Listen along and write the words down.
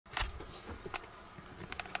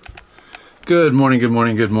Good morning, good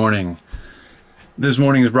morning, good morning. This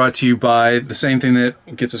morning is brought to you by the same thing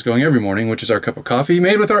that gets us going every morning, which is our cup of coffee,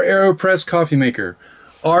 made with our AeroPress coffee maker.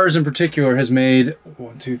 Ours in particular has made,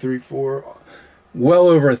 1, 2, 3, 4, well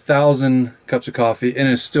over 1,000 cups of coffee, and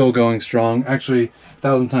is still going strong. Actually,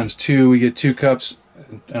 1,000 times 2, we get 2 cups,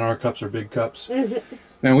 and our cups are big cups.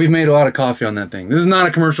 Man, we've made a lot of coffee on that thing. This is not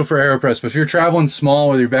a commercial for AeroPress, but if you're traveling small,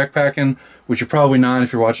 whether you're backpacking, which you're probably not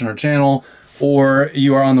if you're watching our channel, or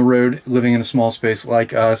you are on the road living in a small space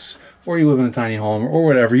like us, or you live in a tiny home, or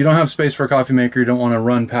whatever, you don't have space for a coffee maker, you don't want to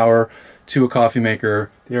run power to a coffee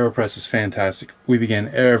maker, the AeroPress is fantastic. We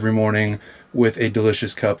begin every morning with a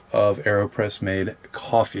delicious cup of AeroPress made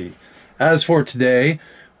coffee. As for today,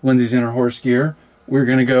 Lindsay's in her horse gear. We're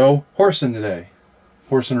going to go horsing today.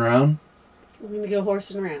 Horsing around? We're going to go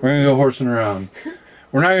horsing around. We're going to go horsing around.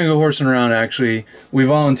 We're not going to go horsing around, actually. We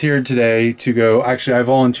volunteered today to go, actually I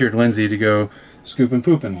volunteered Lindsay to go scooping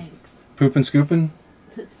pooping. Thanks. Pooping scooping?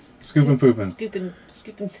 Scooping pooping. Scooping poo.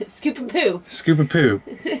 Scooping poop. Scooping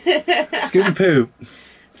poop.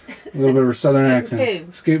 A little bit of a southern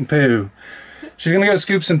accent. Scooping poo. She's going to go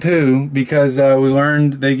scoop some poo because we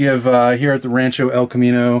learned they give, here at the Rancho El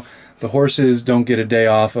Camino, the horses don't get a day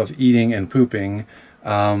off of eating and pooping.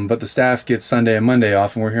 But the staff gets Sunday and Monday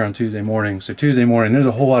off, and we're here on Tuesday morning. So Tuesday morning, there's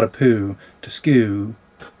a whole lot of poo to scoop.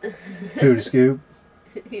 Poo to scoop?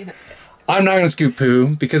 Yeah. I'm not going to scoop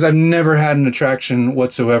poo because I've never had an attraction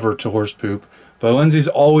whatsoever to horse poop. But Lindsay's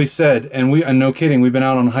always said, and no kidding, we've been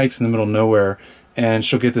out on hikes in the middle of nowhere, and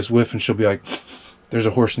she'll get this whiff and she'll be like, there's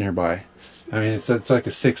a horse nearby. I mean, it's like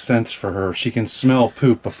a sixth sense for her. She can smell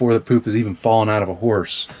poop before the poop is even fallen out of a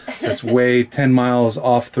horse. That's way 10 miles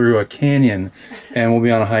off through a canyon, and we'll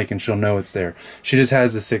be on a hike and she'll know it's there. She just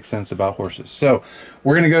has the sixth sense about horses. So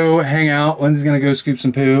we're going to go hang out. Lindsay's going to go scoop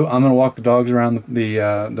some poo. I'm going to walk the dogs around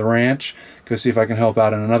the ranch, go see if I can help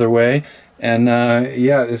out in another way. And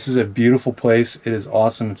yeah, this is a beautiful place. It is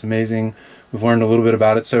awesome. It's amazing. We've learned a little bit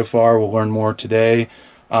about it so far. We'll learn more today.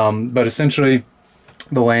 But essentially,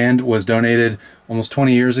 the land was donated almost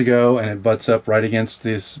 20 years ago, and it butts up right against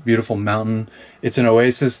this beautiful mountain. It's an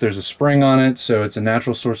oasis. There's a spring on it, so it's a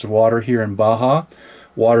natural source of water here in Baja.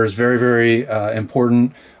 Water is very, very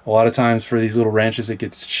important. A lot of times for these little ranches, it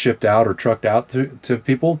gets shipped out or trucked out to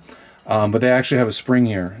people, but they actually have a spring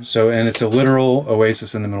here. So, and it's a literal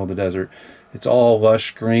oasis in the middle of the desert. It's all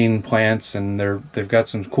lush green plants, and they've got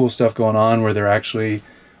some cool stuff going on where they're actually,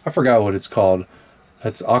 I forgot what it's called.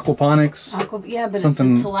 It's aquaponics. Yeah, but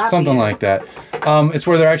something, it's tilapia. Something like that. It's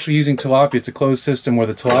where they're actually using tilapia. It's a closed system where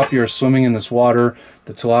the tilapia are swimming in this water.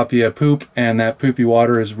 The tilapia poop, and that poopy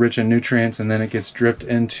water is rich in nutrients, and then it gets dripped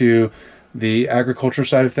into the agriculture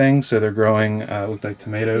side of things. So they're growing, look like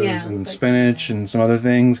tomatoes and spinach and some other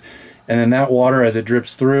things. And then that water, as it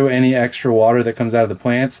drips through, any extra water that comes out of the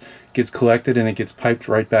plants gets collected and it gets piped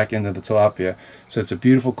right back into the tilapia. So it's a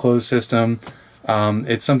beautiful closed system.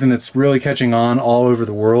 It's something that's really catching on all over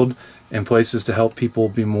the world in places to help people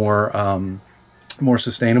be more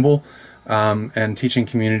sustainable, and teaching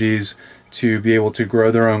communities to be able to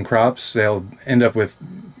grow their own crops. They'll end up with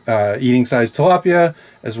eating-sized tilapia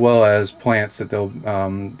as well as plants that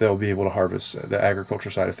they'll be able to harvest, the agriculture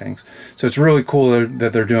side of things. So it's really cool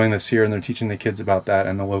that they're doing this here, and they're teaching the kids about that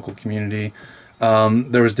in the local community.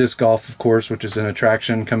 There was disc golf, of course, which is an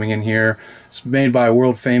attraction coming in here. It's made by a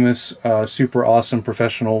world-famous, super awesome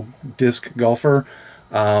professional disc golfer.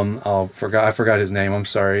 I forgot his name. I'm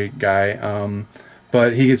sorry, guy.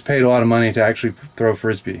 But he gets paid a lot of money to actually throw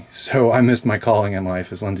frisbee. So I missed my calling in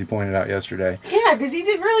life, as Lindsay pointed out yesterday. Yeah, because he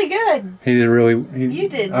did really good. He did really. You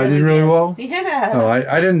did. I did really well. Yeah. Oh,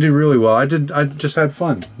 I didn't do really well. I just had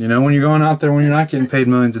fun. You know, when you're going out there, when you're not getting paid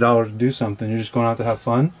millions of dollars to do something, you're just going out to have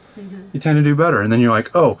fun. You tend to do better, and then you're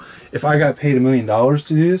like, oh, if I got paid $1 million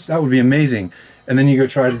to do this, that would be amazing. And then you go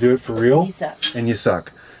try to do it for real, and you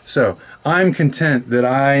suck. So I'm content that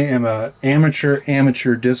I am a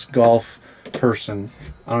amateur disc golf person.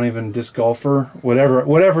 I don't even disc golfer,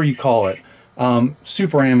 whatever you call it.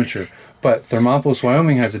 Super amateur. But Thermopolis,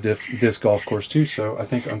 Wyoming has a disc golf course too, so I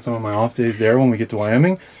think on some of my off days there, when we get to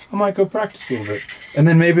Wyoming, I might go practice a little bit, and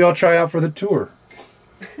then maybe I'll try out for the tour.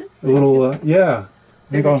 A little, yeah.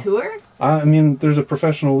 There's a tour? I mean, there's a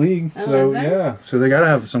professional league, oh, so yeah. So they got to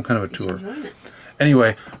have some kind of a tour.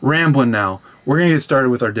 Anyway, rambling now. We're going to get started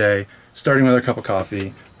with our day, starting with our cup of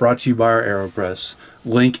coffee, brought to you by our AeroPress.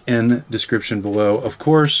 Link in description below, of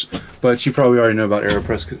course, but you probably already know about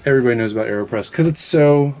AeroPress because everybody knows about AeroPress because it's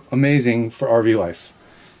so amazing for RV life.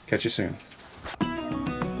 Catch you soon.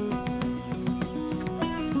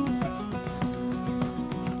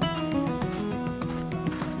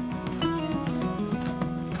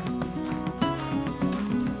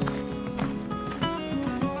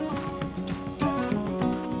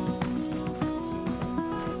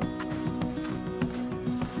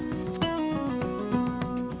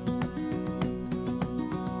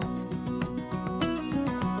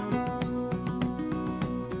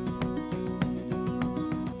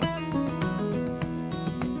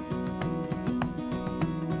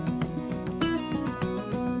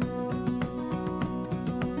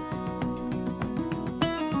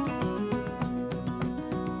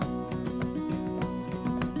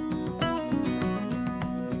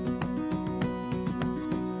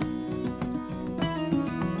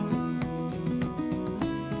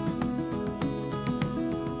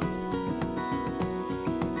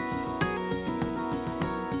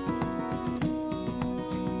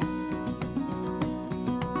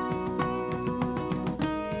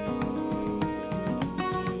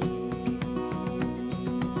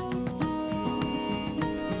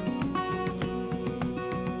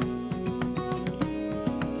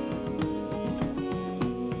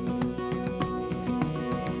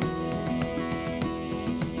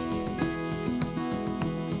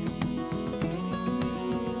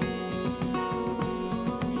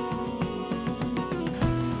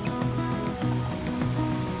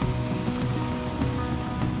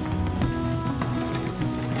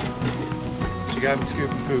 You got me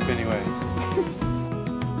scooping poop anyway.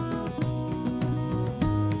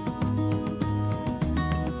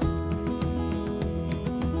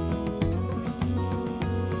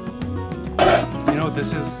 You know what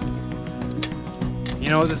this is? You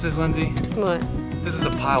know what this is, Lindsay? What? This is a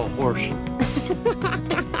pile of horse.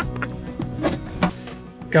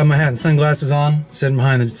 Got my hat and sunglasses on, sitting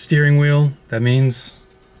behind the steering wheel. That means...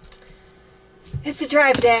 It's a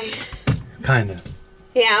drive day. Kinda.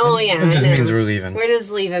 Yeah, oh yeah. It just means we're leaving. We're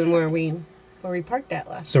just leaving where we parked at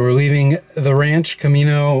last. So we're leaving the Ranch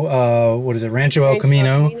Camino, what is it, Rancho El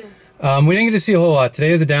Camino. We didn't get to see a whole lot.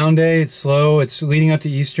 Today is a down day, it's slow, it's leading up to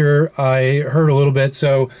Easter. I heard a little bit,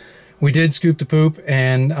 so we did scoop the poop,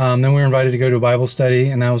 and then we were invited to go to a Bible study,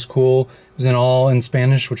 and that was cool. It was all in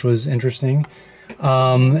Spanish, which was interesting.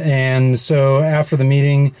 And so after the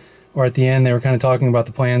meeting, or at the end, they were kind of talking about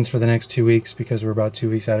the plans for the next 2 weeks, because we're about 2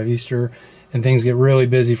 weeks out of Easter, and things get really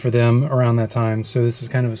busy for them around that time. So this is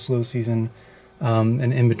kind of a slow season,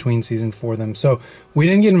 an in-between season for them. So we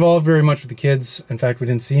didn't get involved very much with the kids. In fact, we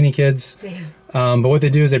didn't see any kids. Yeah. But what they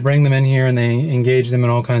do is they bring them in here and they engage them in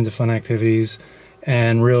all kinds of fun activities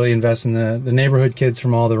and really invest in the neighborhood kids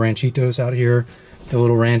from all the ranchitos out here, the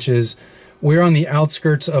little ranches. We're on the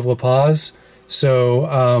outskirts of La Paz,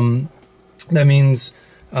 so that means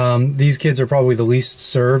these kids are probably the least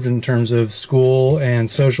served in terms of school and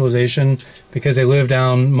socialization, because they live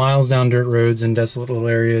miles down dirt roads in desolate little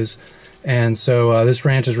areas. And so this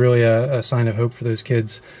ranch is really a sign of hope for those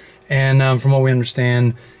kids. And from what we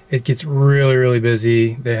understand, it gets really, really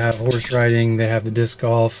busy. They have horse riding, they have the disc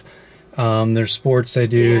golf, there's sports they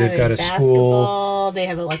do, Yeah, they've got a basketball, school. they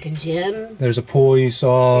have like a gym. There's a pool you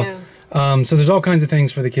saw. Yeah. So there's all kinds of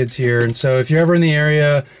things for the kids here. And so if you're ever in the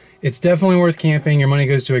area, it's definitely worth camping. Your money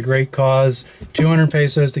goes to a great cause. 200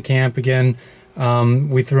 pesos to camp. Again,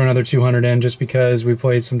 we threw another 200 in just because we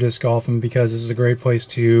played some disc golf and because this is a great place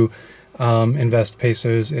to invest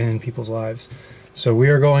pesos in people's lives. So we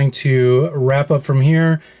are going to wrap up from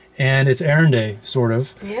here, and it's errand day, sort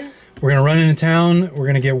of. Yeah. We're going to run into town. We're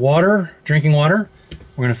going to get water, drinking water.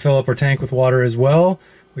 We're going to fill up our tank with water as well.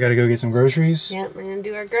 We got to go get some groceries. Yep, we're going to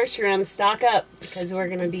do our grocery run, stock up, because we're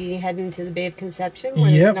going to be heading to the Bay of Conception where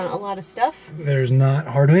there's not a lot of stuff. There's not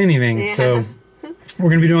hardly anything, Yeah. so we're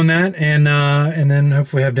going to be doing that, and then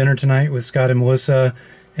hopefully have dinner tonight with Scott and Melissa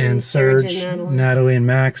and Serge, Natalie, and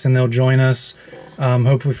Max, and they'll join us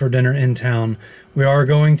hopefully for dinner in town. We are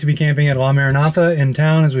going to be camping at La Maranatha in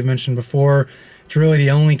town, as we've mentioned before. It's really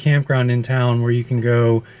the only campground in town where you can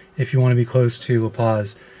go if you want to be close to La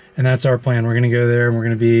Paz. And that's our plan. We're going to go there, and we're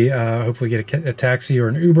going to be hopefully get a taxi or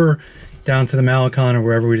an Uber down to the Malecon or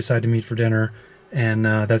wherever we decide to meet for dinner. And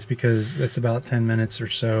that's because it's about 10 minutes or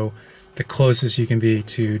so, the closest you can be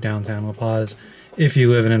to downtown La Paz if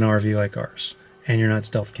you live in an RV like ours and you're not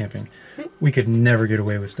stealth camping. We could never get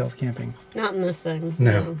away with stealth camping. Not in this thing.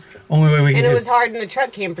 No. Only way we And could it was hard in the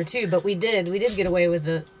truck camper too, but we did get away with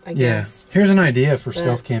it, I guess. Here's an idea for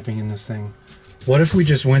stealth camping in this thing. What if we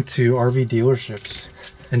just went to RV dealerships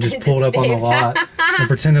and just pulled up on the lot and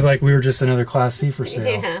pretended like we were just another Class C for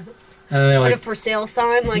sale? Yeah. And then they Put like a for sale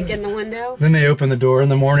sign like in the window. then they open the door in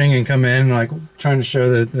the morning and come in like trying to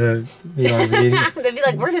show the RV. They'd be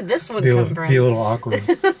like, "Where did this one Be come from?" a little awkward.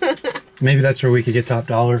 Maybe that's where we could get top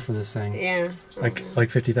dollar for this thing. Yeah. Like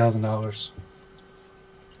 $50,000.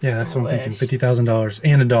 Yeah, that's what I'm thinking. wish. $50,000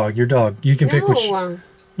 and a dog. Your dog. You can pick which.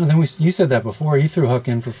 No, then you said that before. You threw Huck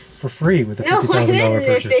in for free with the No, I $50,000 didn't.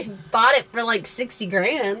 purchase. If they bought it for like 60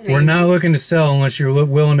 grand. We're not looking to sell unless you're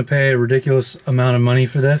willing to pay a ridiculous amount of money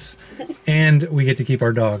for this, and we get to keep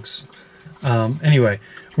our dogs. Anyway,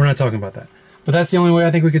 we're not talking about that. But that's the only way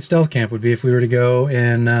I think we could stealth camp would be if we were to go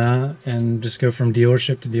and just go from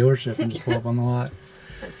dealership to dealership and just pull up on the lot.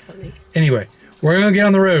 That's funny. Anyway, we're going to get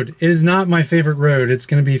on the road. It is not my favorite road. It's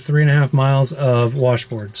going to be 3.5 miles of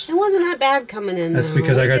washboards. It wasn't that bad coming in. That's though.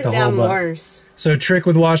 because I got It the down whole butt. worse. So trick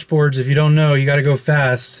with washboards, if you don't know, you got to go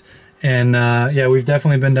fast. And yeah, we've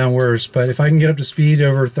definitely been down worse. But if I can get up to speed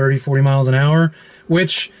over 30, 40 miles an hour,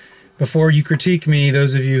 which before you critique me,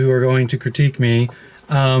 those of you who are going to critique me,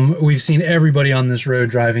 we've seen everybody on this road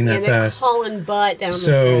driving that fast. Hauling butt down this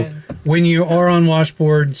So road. when you are on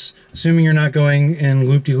washboards, assuming you're not going in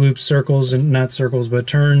loop-de-loop circles, and not circles, but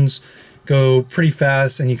turns, go pretty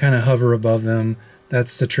fast and you kind of hover above them.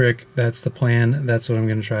 That's the trick. That's the plan. That's what I'm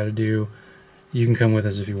going to try to do. You can come with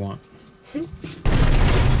us if you want.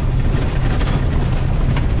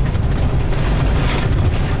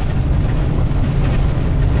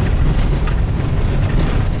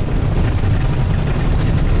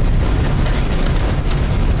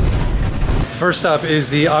 First stop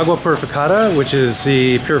is the Agua Purificada, which is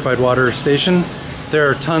the purified water station. There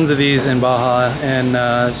are tons of these in Baja,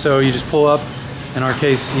 and so you just pull up. In our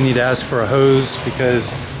case, you need to ask for a hose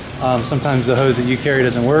because sometimes the hose that you carry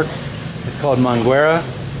doesn't work. It's called manguera,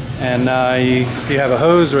 and if you have a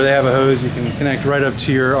hose or they have a hose, you can connect right up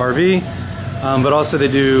to your RV. But also they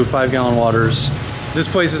do 5-gallon waters. This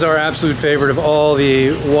place is our absolute favorite of all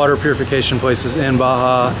the water purification places in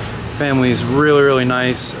Baja. Family is really, really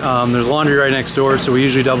nice. There's laundry right next door, so we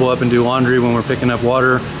usually double up and do laundry when we're picking up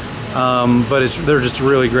water. But they're just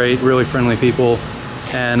really great, really friendly people.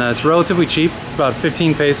 And it's relatively cheap, about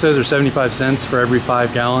 15 pesos or 75 cents for every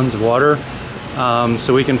 5 gallons of water.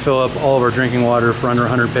 So we can fill up all of our drinking water for under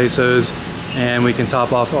 100 pesos, and we can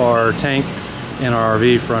top off our tank in our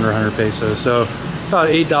RV for under 100 pesos. So about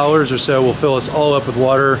 $8 or so will fill us all up with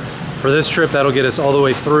water. For this trip, that'll get us all the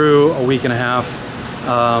way through a week and a half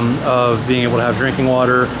of being able to have drinking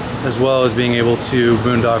water, as well as being able to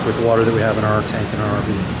boondock with the water that we have in our tank in our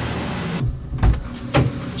RV.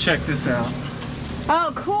 Check this out.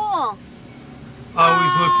 Oh, cool.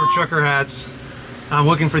 Always look for trucker hats. I'm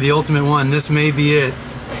looking for the ultimate one. This may be it.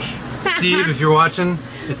 Steve, if you're watching,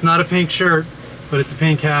 it's not a pink shirt, but it's a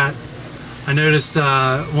pink hat. I noticed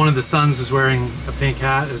one of the sons was wearing a pink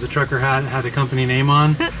hat as a trucker hat, had the company name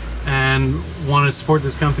on, and wanted to support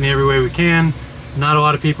this company every way we can. Not a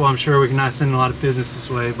lot of people, I'm sure we cannot send a lot of business this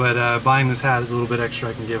way, but buying this hat is a little bit extra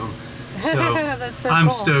I can give them. So, That's so I'm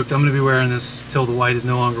cool. stoked. I'm going to be wearing this till the white is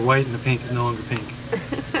no longer white and the pink is no longer pink.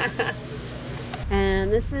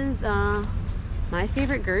 And this is my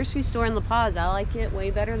favorite grocery store in La Paz. I like it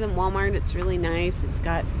way better than Walmart. It's really nice. It's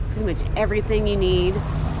got pretty much everything you need.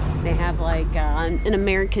 They have like an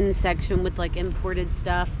American section with like imported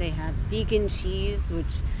stuff. They have vegan cheese,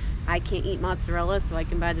 which I can't eat mozzarella, so I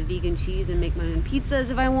can buy the vegan cheese and make my own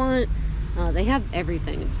pizzas if I want. They have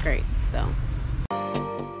everything. It's great. So.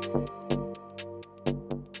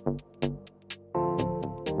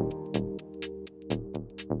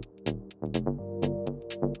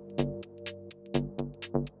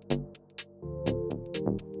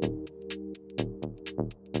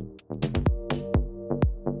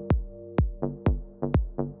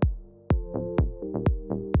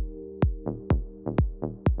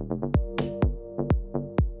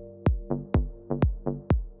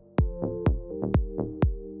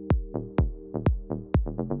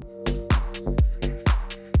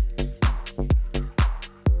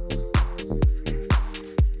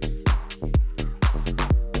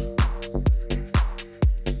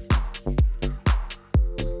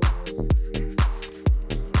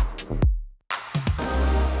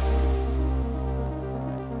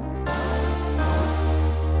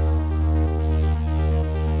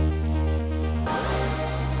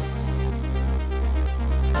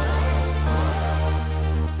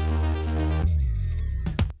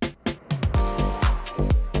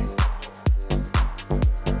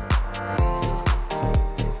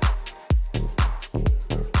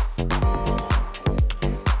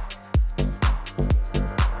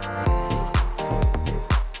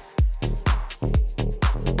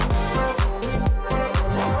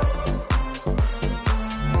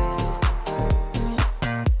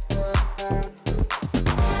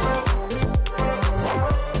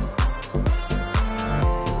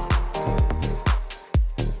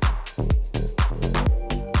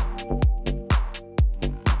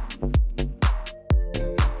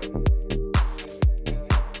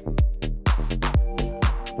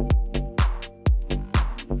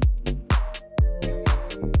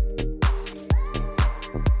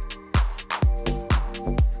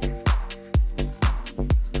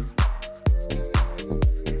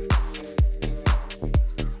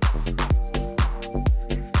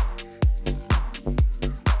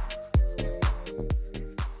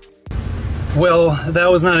 Well,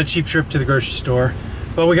 that was not a cheap trip to the grocery store,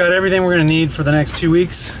 but we got everything we're going to need for the next 2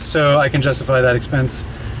 weeks, so I can justify that expense.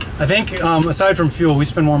 I think aside from fuel, we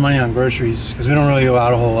spend more money on groceries because we don't really go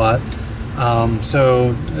out a whole lot.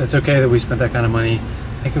 So it's okay that we spent that kind of money.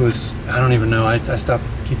 I think it was, I don't even know, I stopped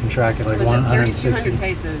keeping track at like 160. 3,200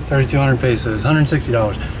 pesos. 3,200 pesos,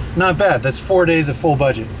 $160. Not bad, that's 4 days of full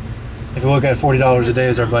budget. If you look at $40 a day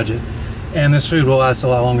as our budget. And this food will last a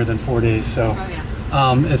lot longer than 4 days, so. Oh, yeah.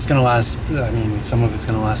 It's gonna last, I mean, some of it's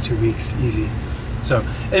gonna last 2 weeks, easy. So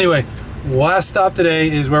anyway, last stop today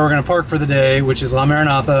is where we're gonna park for the day, which is La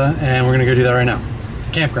Maranatha, and we're gonna go do that right now.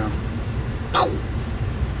 The campground.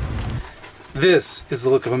 This is the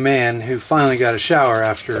look of a man who finally got a shower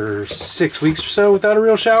after 6 weeks or so without a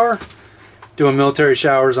real shower. Doing military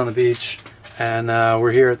showers on the beach. And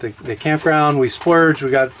we're here at the campground. We splurged, we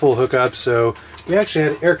got full hookup, so we actually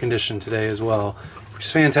had air conditioning today as well, which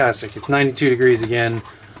is fantastic. It's 92 degrees again.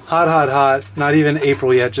 Hot, hot, hot. Not even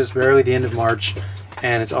April yet, just barely the end of March.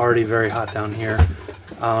 and it's already very hot down here.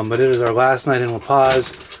 But it is our last night in La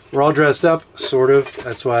Paz. We're all dressed up, sort of.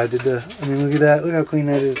 That's why I did the, I mean, look at that. Look how clean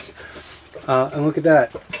that is. And look at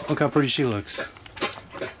that. Look how pretty she looks.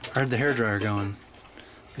 I heard the hairdryer going.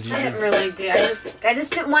 I didn't really do. I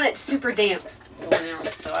just didn't want it super damp going out,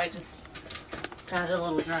 so I just got it a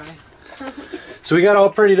little dry. So we got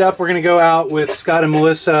all prettied up. We're going to go out with Scott and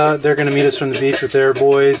Melissa. They're going to meet us from the beach with their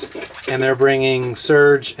boys, and they're bringing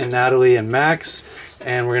Serge and Natalie and Max,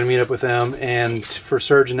 and we're going to meet up with them. And for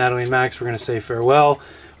Serge and Natalie and Max, we're going to say farewell.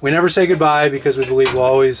 We never say goodbye because we believe we'll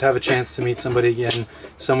always have a chance to meet somebody again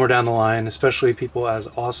somewhere down the line, especially people as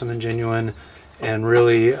awesome and genuine and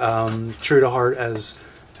really true to heart as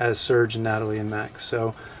Serge and Natalie and Max.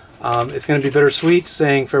 So it's going to be bittersweet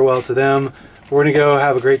saying farewell to them. We're going to go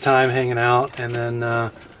have a great time hanging out, and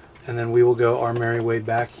then we will go our merry way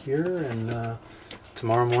back here, and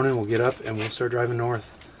tomorrow morning we'll get up and we'll start driving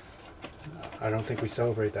north. I don't think we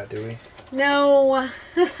celebrate that, do we? No.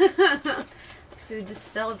 So we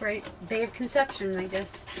just celebrate Day of Conception, I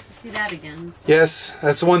guess, to see that again. So. Yes,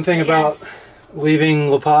 that's the one thing about leaving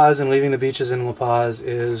La Paz and leaving the beaches in La Paz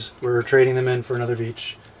is we're trading them in for another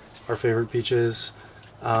beach, our favorite beaches,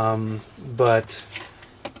 but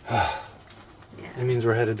it means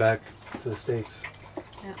we're headed back to the States.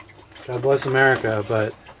 Yeah. God bless America,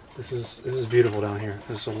 but this is beautiful down here.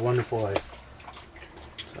 This is a wonderful life.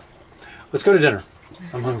 So, let's go to dinner.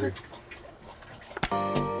 I'm hungry.